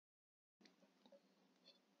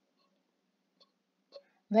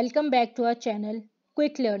Welcome back to our channel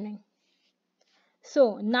Quick Learning.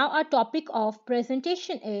 So, now our topic of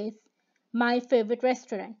presentation is my favorite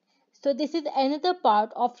restaurant. So, this is another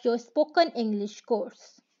part of your spoken English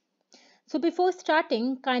course. So, before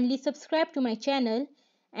starting, kindly subscribe to my channel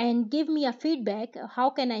and give me a feedback how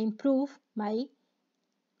can I improve my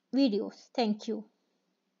videos. Thank you.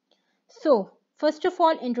 So, first of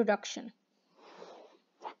all, introduction.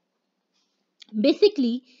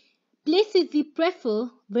 Basically, places we prefer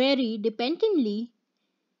vary depending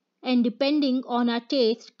on our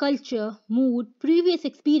taste, culture, mood, previous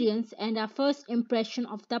experience, and our first impression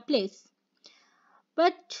of the place.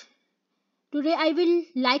 But today I will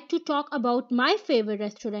like to talk about my favorite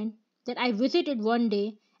restaurant that I visited one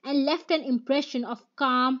day and left an impression of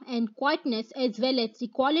calm and quietness as well as the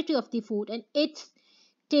quality of the food and its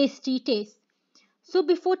tasty taste. So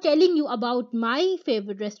before telling you about my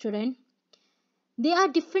favorite restaurant, there are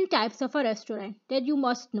different types of a restaurant that you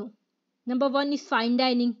must know. Number one is fine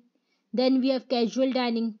dining. Then we have casual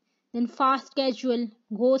dining. Then fast casual,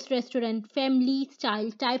 ghost restaurant, family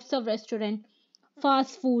style types of restaurant,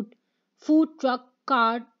 fast food, food truck,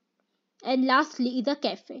 cart, and lastly is a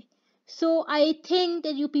cafe. So I think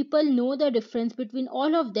that you people know the difference between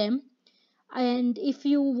all of them. And if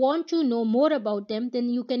you want to know more about them, then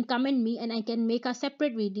you can comment me and I can make a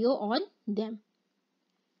separate video on them.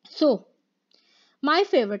 So my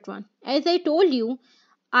favorite one. As I told you,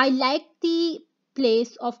 I like the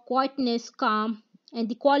place of quietness, calm, and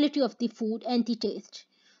the quality of the food and the taste.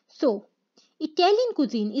 So, Italian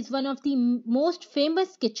cuisine is one of the most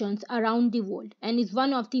famous kitchens around the world and is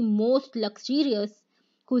one of the most luxurious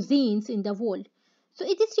cuisines in the world. So,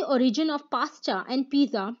 it is the origin of pasta and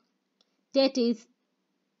pizza that is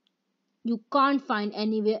you can't find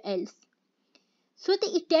anywhere else. So,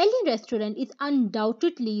 the Italian restaurant is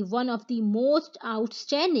undoubtedly one of the most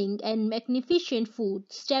outstanding and magnificent food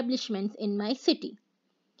establishments in my city.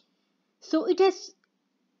 So, it has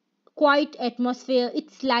quite atmosphere,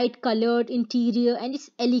 it's light colored interior, and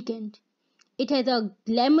it's elegant. It has a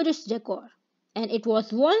glamorous decor, and it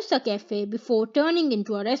was once a cafe before turning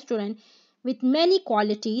into a restaurant with many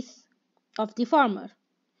qualities of the former.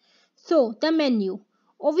 So, the menu.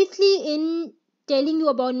 Obviously, in telling you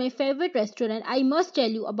about my favorite restaurant, I must tell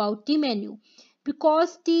you about the menu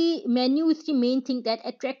because the menu is the main thing that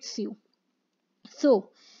attracts you. So,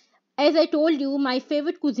 as I told you, my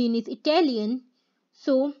favorite cuisine is Italian.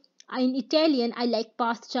 So, in Italian, I like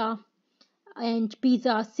pasta and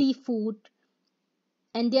pizza, seafood,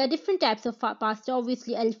 and there are different types of pasta.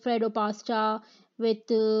 Obviously, Alfredo pasta with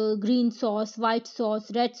green sauce, white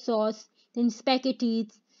sauce, red sauce, then spaghetti.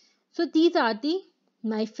 So these are the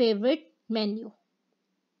my favorite menu.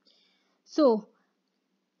 So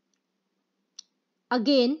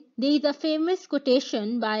again, there is a famous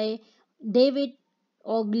quotation by David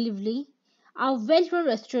Ogilvy. A well-run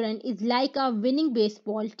restaurant is like a winning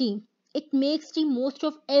baseball team. It makes the most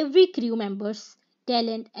of every crew member's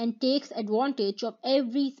talent and takes advantage of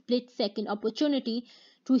every split-second opportunity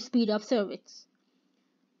to speed up service.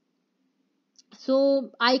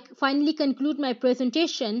 So I finally conclude my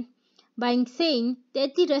presentation by saying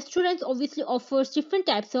that the restaurants obviously offers different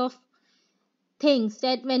types of things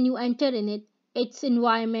that when you enter in it, its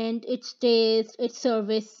environment, its taste, its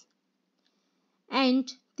service.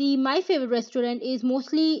 And the my favorite restaurant is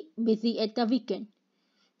mostly busy at the weekend.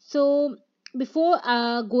 So before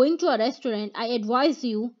going to a restaurant, I advise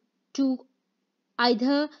you to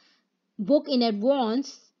either book in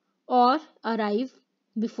advance or arrive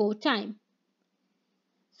before time.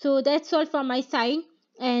 So that's all from my side.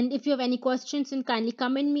 And if you have any questions, then kindly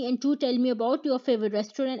comment me and do tell me about your favorite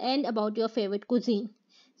restaurant and about your favorite cuisine.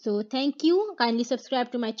 So thank you. Kindly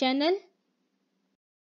subscribe to my channel.